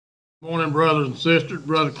Morning, brothers and sisters.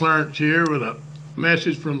 Brother Clarence here with a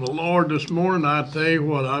message from the Lord this morning. I tell you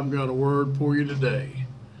what, I've got a word for you today.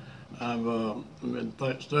 I've been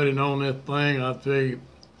studying on this thing. I tell you,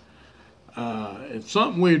 it's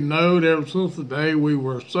something we've known ever since the day we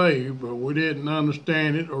were saved, but we didn't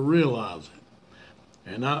understand it or realize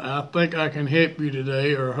it. And I think I can help you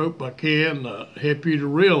today, or hope I can help you to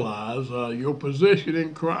realize your position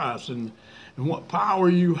in Christ and what power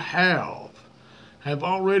you have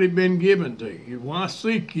already been given to you. Why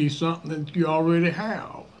seek ye something that you already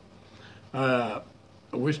have?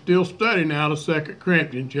 We're still studying out of 2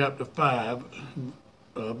 Corinthians chapter 5,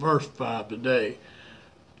 verse 5 today.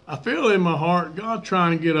 I feel in my heart God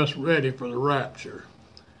trying to get us ready for the rapture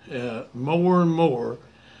more and more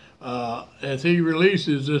as He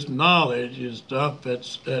releases this knowledge and stuff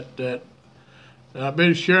that I've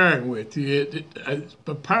been sharing with you. It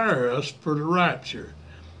prepares us for the rapture.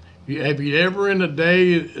 Have you ever in a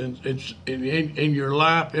day in your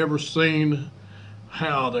life ever seen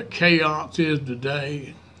how the chaos is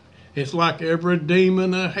today? It's like every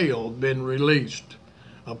demon of hell has been released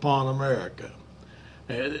upon America.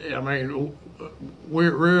 I mean,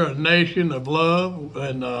 we're a nation of love,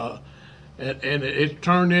 and it's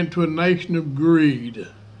turned into a nation of greed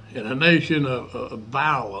and a nation of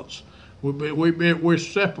violence. We're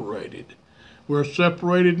separated. We're a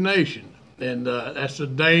separated nation. And that's a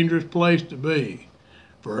dangerous place to be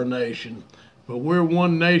for a nation. But we're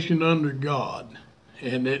one nation under God.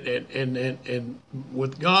 And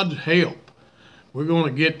with God's help, we're going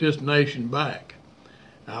to get this nation back.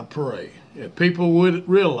 I pray. If people would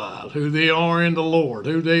realize who they are in the Lord,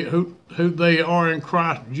 who they are in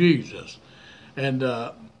Christ Jesus, and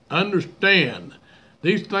understand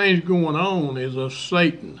these things going on is of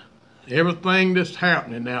Satan. Everything that's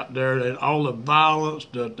happening out there, and all the violence,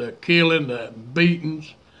 the killing, the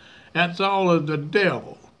beatings, that's all of the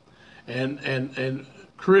devil. And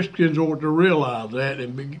Christians ought to realize that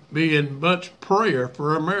and be in much prayer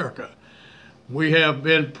for America. We have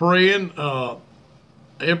been praying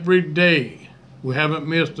every day. We haven't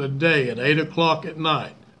missed a day at 8 o'clock at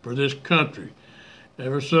night for this country.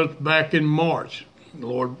 Ever since back in March, the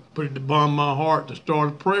Lord put it upon my heart to start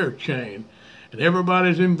a prayer chain. And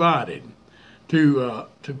everybody's invited to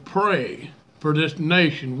pray for this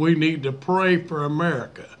nation. We need to pray for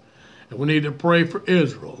America. And we need to pray for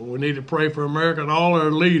Israel. We need to pray for America and all our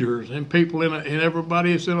leaders and people and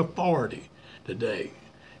everybody that's in authority today.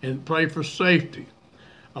 And pray for safety.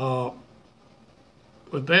 With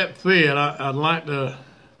that said, I'd like to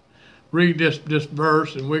read this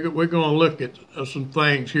verse, and we're going to look at some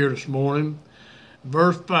things here this morning.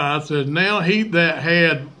 Verse 5 says, Now he that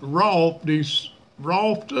had wrought us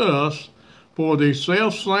for the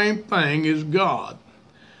selfsame thing is God,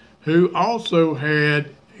 who also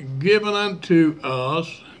had given unto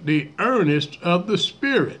us the earnest of the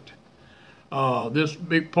Spirit. This will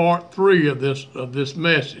be part 3 of this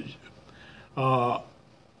message.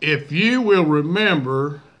 If you will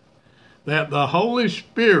remember that the Holy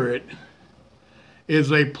Spirit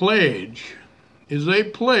is a pledge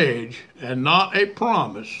and not a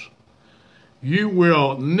promise, you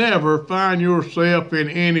will never find yourself in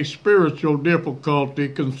any spiritual difficulty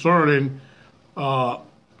concerning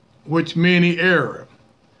which many err.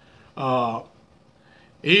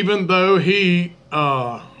 Even though he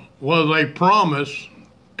was a promise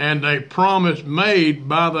and a promise made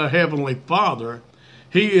by the Heavenly Father,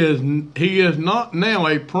 he is not now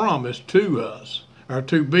a promise to us, or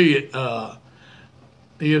to be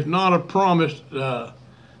he is not a promise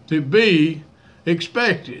to be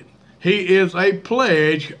expected. He is a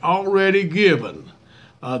pledge already given.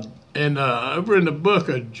 And over in the book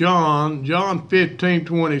of John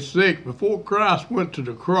 15:26, before Christ went to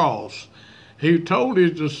the cross, he told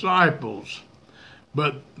his disciples,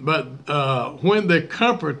 but when the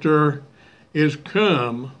Comforter is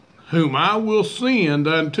come, whom I will send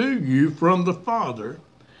unto you from the Father,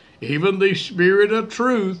 even the Spirit of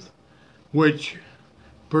truth, which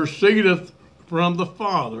proceedeth from the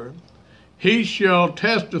Father, he shall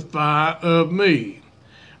testify of me.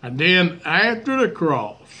 And then after the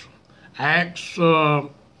cross, Acts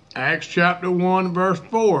chapter 1 verse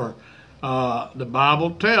 4, the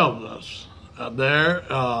Bible tells us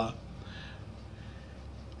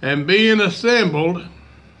and being assembled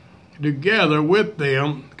together with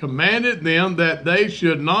them, commanded them that they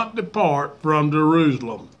should not depart from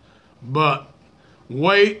Jerusalem, but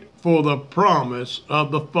wait for the promise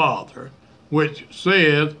of the Father, which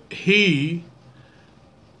saith, ye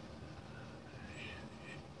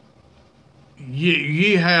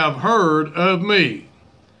have heard of me.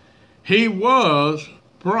 He was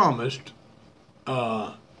promised,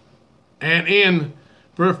 and in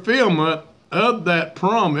fulfillment of that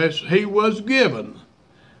promise he was given.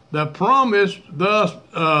 The promise thus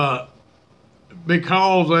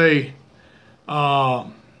because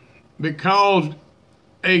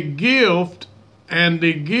a gift, and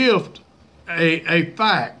the gift a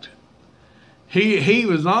fact. He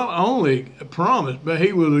was not only promised, but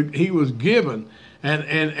he was given,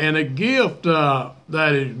 and a gift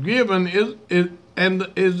that is given is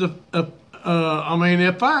a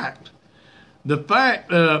fact. The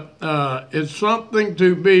fact is something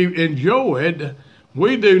to be enjoyed.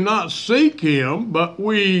 We do not seek him, but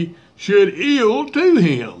we should yield to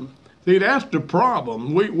him. See, that's the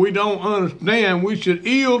problem. We don't understand. We should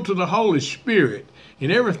yield to the Holy Spirit in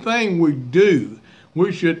everything we do.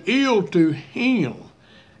 We should yield to him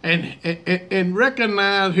and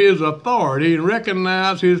recognize his authority and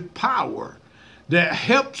recognize his power that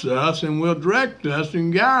helps us and will direct us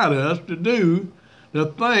and guide us to do the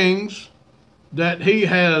things that he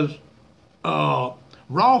has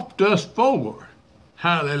wrought us for.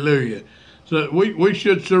 Hallelujah. So we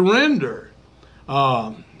should surrender.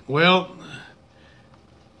 We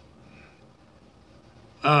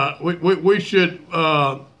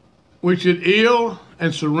should yield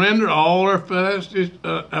and surrender all our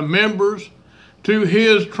members to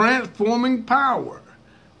his transforming power.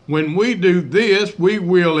 When we do this, we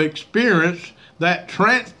will experience that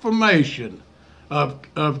transformation of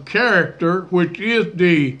character, which is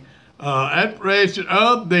the admiration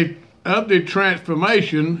of the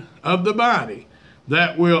transformation of the body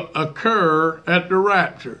that will occur at the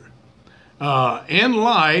rapture. In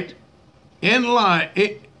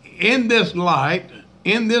this light,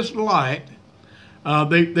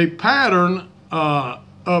 the pattern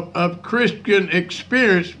of Christian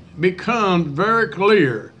experience becomes very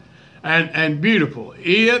clear and beautiful.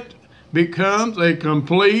 It becomes a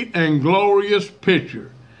complete and glorious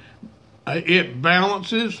picture. It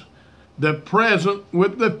balances the present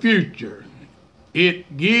with the future.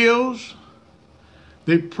 It gives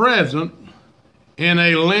the present in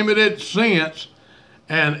a limited sense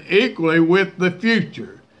and equally with the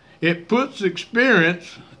future. It puts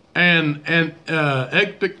experience and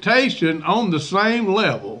expectation on the same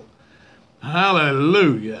level.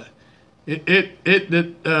 Hallelujah.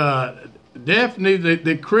 Definitely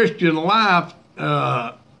the Christian life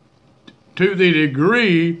to the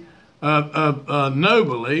degree of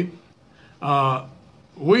nobly,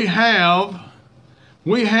 we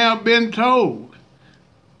have been told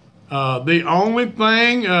the only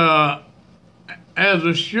thing as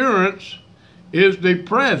assurance is the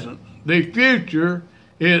present. The future,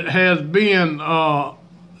 it has been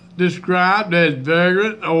described as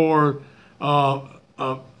vagrant or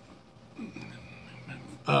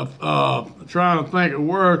trying to think of a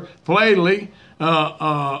word, flatly,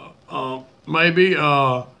 maybe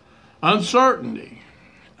uncertainty.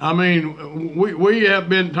 I mean, we have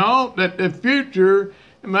been taught that the future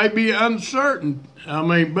may be uncertain. I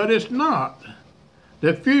mean, but it's not.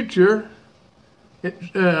 The future,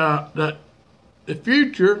 the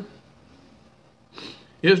future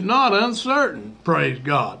is not uncertain. Praise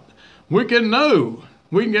God. We can know.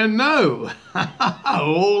 Oh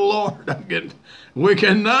Lord, we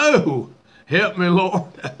can know. Help me,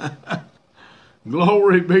 Lord.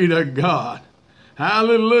 Glory be to God.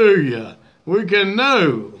 Hallelujah. We can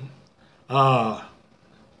know.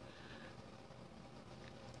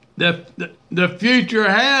 The future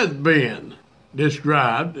has been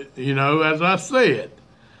described, as I said,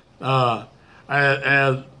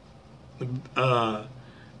 as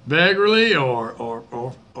vaguely or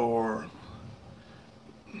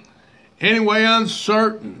anyway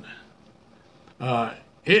uncertain. It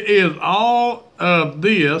is all of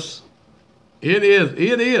this. It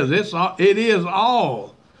is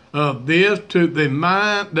all of this to the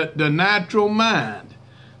mind, the natural mind.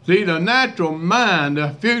 See, the natural mind, the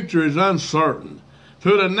future is uncertain.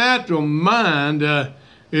 To the natural mind,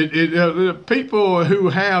 people who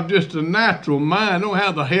have just a natural mind don't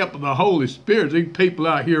have the help of the Holy Spirit. These people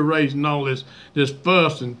out here raising all this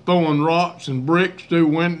fuss and throwing rocks and bricks through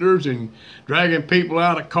windows and dragging people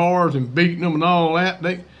out of cars and beating them and all that.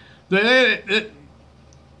 They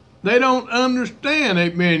don't understand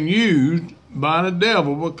they've been used by the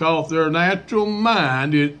devil because their natural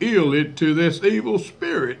mind is yielded to this evil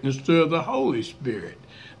spirit instead of the Holy Spirit.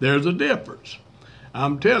 There's a difference.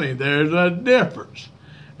 I'm telling you, there's a difference.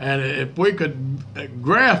 And if we could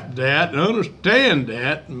grasp that and understand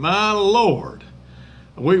that, my Lord,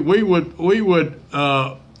 it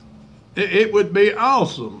would be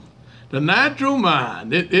awesome. The natural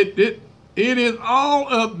mind, it is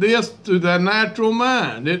all of this to the natural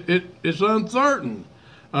mind. It's uncertain.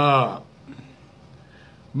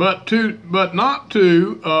 but not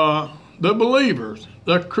to the believers,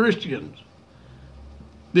 the Christians.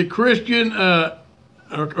 The Christian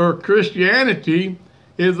or Christianity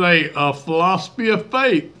is a philosophy of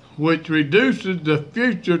faith which reduces the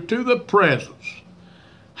future to the present.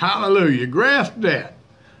 Hallelujah. Grasp that.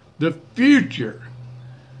 The future.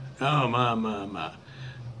 Oh, my.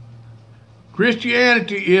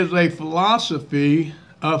 Christianity is a philosophy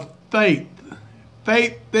of faith.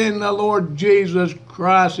 Faith in the Lord Jesus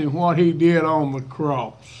Christ and what he did on the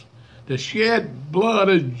cross. The shed blood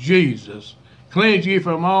of Jesus cleanse you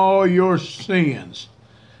from all your sins.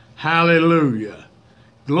 Hallelujah.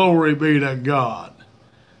 Glory be to God.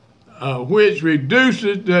 Which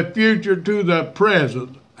reduces the future to the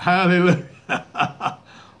present. Hallelujah.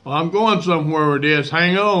 Well, I'm going somewhere with this.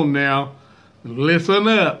 Hang on now. Listen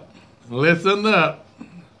up. Listen up.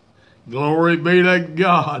 Glory be to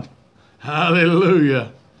God.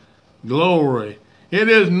 Hallelujah. Glory. It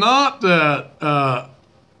is not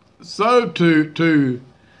so to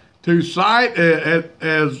sight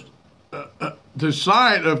as to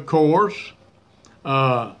sight, of course,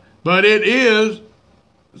 but it is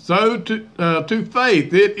so to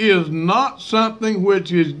faith. It is not something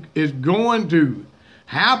which is going to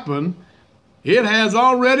happen. It has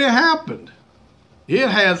already happened. It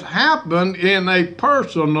has happened in a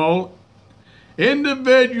personal,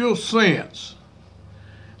 individual sense.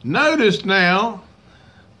 Notice now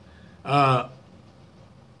how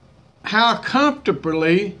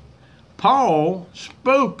comfortably Paul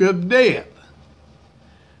spoke of death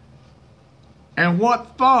and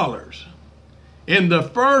what follows. In the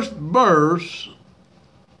first verse,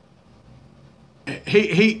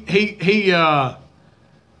 he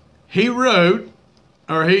wrote,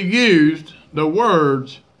 or he used the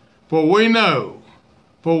words, for we know,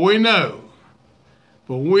 for we know,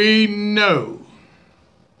 for we know,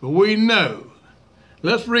 for we know.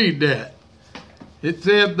 Let's read that. It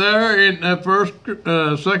said there in 2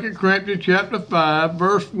 Corinthians chapter 5,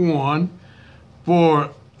 verse 1, for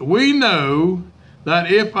we know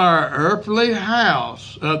that if our earthly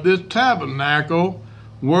house of this tabernacle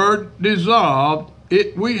were dissolved,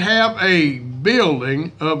 we have a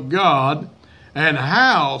building of God, an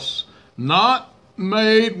house not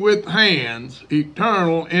made with hands,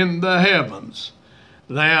 eternal in the heavens.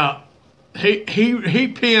 Now, he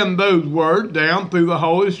penned those words down through the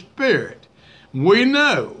Holy Spirit. We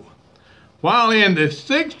know. While in the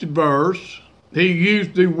 6th verse, he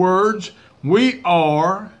used the words, we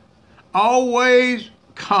are always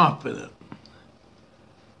confident.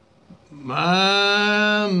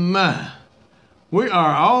 My. We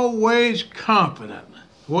are always confident.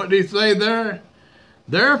 What did he say there?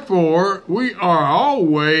 Therefore, we are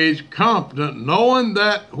always confident, knowing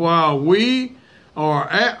that while we are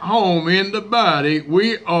at home in the body,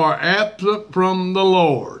 we are absent from the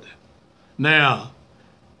Lord. Now,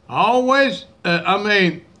 always,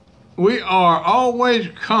 we are always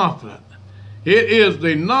confident. It is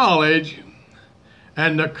the knowledge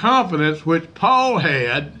and the confidence which Paul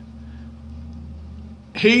had.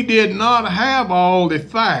 He did not have all the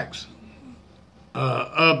facts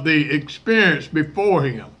of the experience before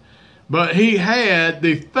him, but he had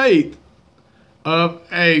the faith of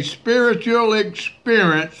a spiritual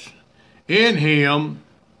experience in him.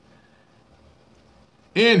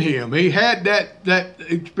 He had that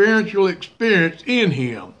experiential experience in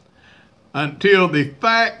him until the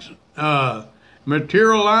facts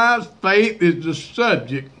materialized. Faith is the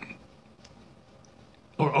subject,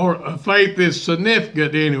 or faith is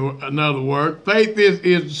significant. In other words, faith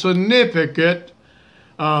is significant.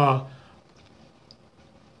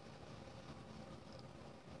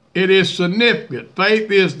 It is significant.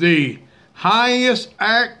 Faith is the highest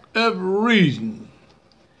act of reason.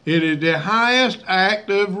 It is the highest act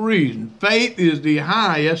of reason. Faith is the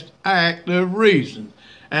highest act of reason.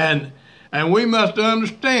 And we must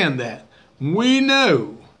understand that. We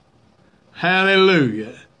know.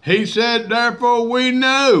 Hallelujah. He said, therefore we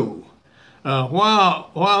know.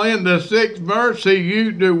 While in the 6th verse he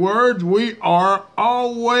used the words, we are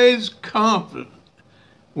always confident.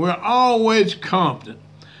 We're always confident.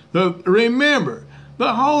 Remember,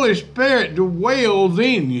 the Holy Spirit dwells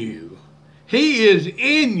in you. He is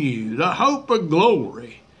in you, the hope of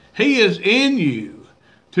glory. He is in you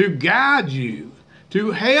to guide you,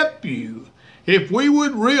 to help you. If we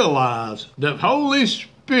would realize that Holy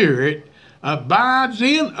Spirit abides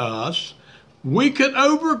in us, we could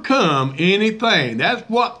overcome anything. That's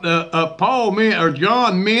what Paul meant, or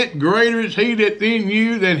John meant. Greater is he that's in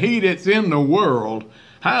you than he that's in the world.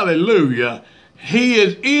 Hallelujah. He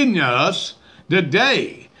is in us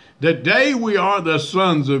today. The day we are the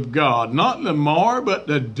sons of God. Not tomorrow, but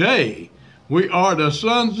the day We are the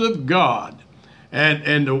sons of God.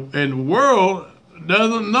 And the world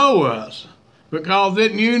doesn't know us because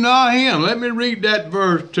it knew not him. Let me read that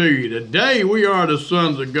verse to you. Today we are the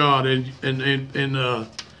sons of God in 3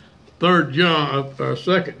 John, or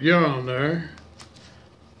 2 John there.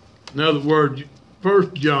 In other words,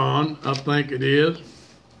 1 John, I think it is,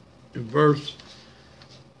 in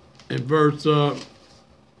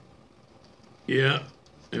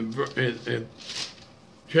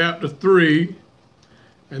chapter 3,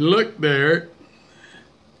 and look there,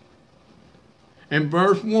 in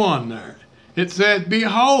verse 1 there. It says,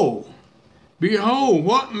 Behold,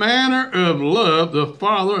 what manner of love the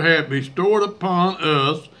Father hath bestowed upon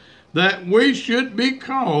us, that we should be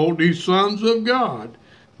called the sons of God.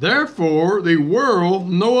 Therefore the world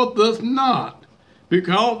knoweth us not,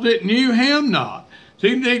 because it knew him not.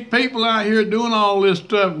 See, these people out here doing all this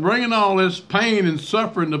stuff, bringing all this pain and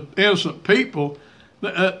suffering to innocent people,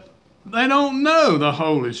 they don't know the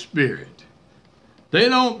Holy Spirit. They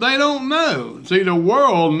don't know. See, the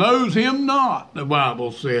world knows him not, the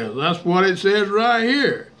Bible says. That's what it says right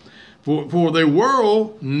here. For the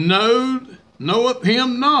world knoweth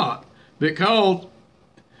him not, because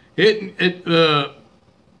that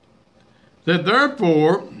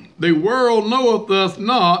therefore the world knoweth us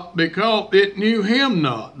not, because it knew him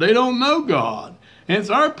not. They don't know God. And it's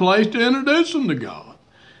our place to introduce them to God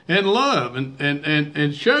and love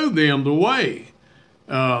and show them the way.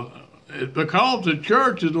 Because the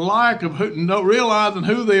church is the lack of realizing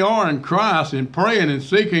who they are in Christ and praying and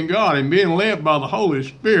seeking God and being led by the Holy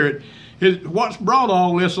Spirit is what's brought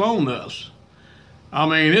all this on us. I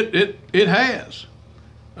mean, it has.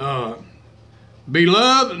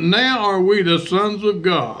 Beloved, now are we the sons of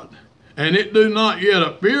God, and it do not yet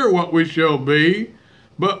appear what we shall be,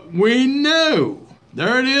 but we know,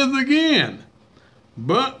 there it is again,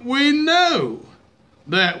 but we know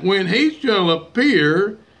that when he shall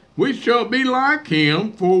appear, we shall be like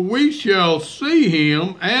him, for we shall see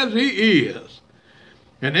him as he is.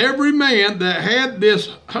 And every man that had this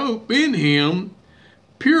hope in him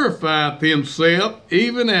purifieth himself,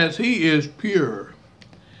 even as he is pure.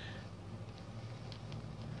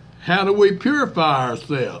 How do we purify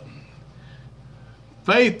ourselves?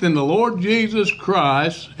 Faith in the Lord Jesus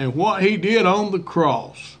Christ and what he did on the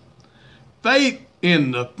cross. Faith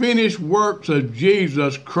in the finished works of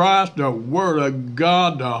Jesus Christ, the Word of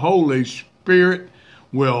God, the Holy Spirit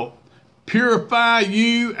will purify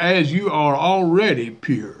you as you are already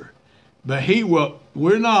pure. But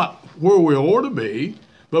we're not where we ought to be,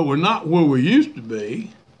 but we're not where we used to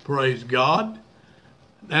be, praise God.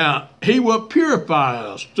 Now, he will purify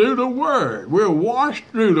us through the Word. We're washed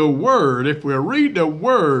through the Word. If we read the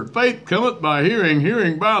Word, faith cometh by hearing,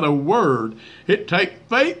 hearing by the Word. It takes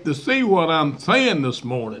faith to see what I'm saying this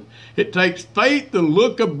morning. It takes faith to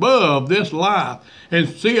look above this life and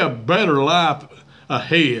see a better life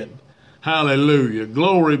ahead. Hallelujah.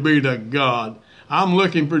 Glory be to God. I'm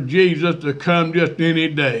looking for Jesus to come just any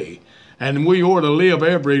day. And we ought to live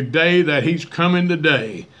every day that he's coming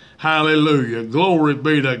today. Hallelujah. Glory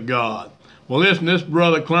be to God. Well, listen, this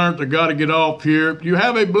brother Clarence, I got to get off here. You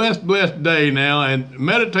have a blessed day now, and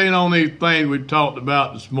meditate on these things we talked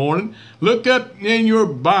about this morning. Look up in your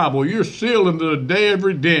Bible. You're sealed into the day of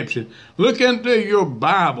redemption. Look into your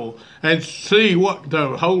Bible and see what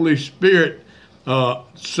the Holy Spirit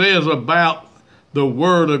says about the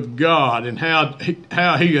Word of God and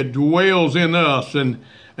how he dwells in us, and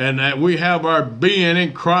that we have our being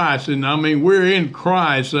in Christ. And I mean, we're in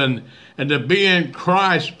Christ, and to be in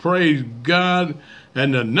Christ, praise God,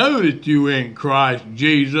 and to know that you're in Christ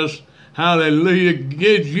Jesus, hallelujah,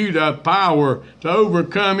 gives you the power to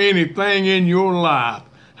overcome anything in your life.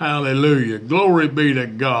 Hallelujah. Glory be to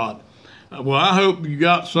God. Well, I hope you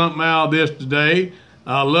got something out of this today.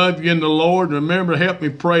 I love you in the Lord. Remember, help me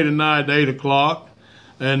pray tonight at 8 o'clock.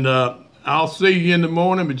 And I'll see you in the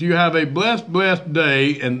morning, but you have a blessed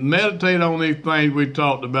day, and meditate on these things we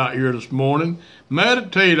talked about here this morning.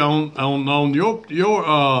 Meditate on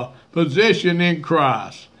your position in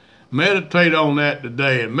Christ. Meditate on that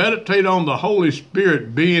today, and meditate on the Holy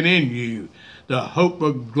Spirit being in you, the hope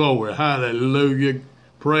of glory. Hallelujah.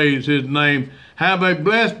 Praise his name. Have a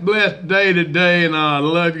blessed day today, and I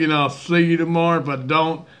love you, and I'll see you tomorrow. If I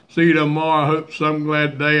don't see you tomorrow, I hope some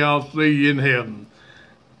glad day I'll see you in heaven.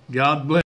 God bless.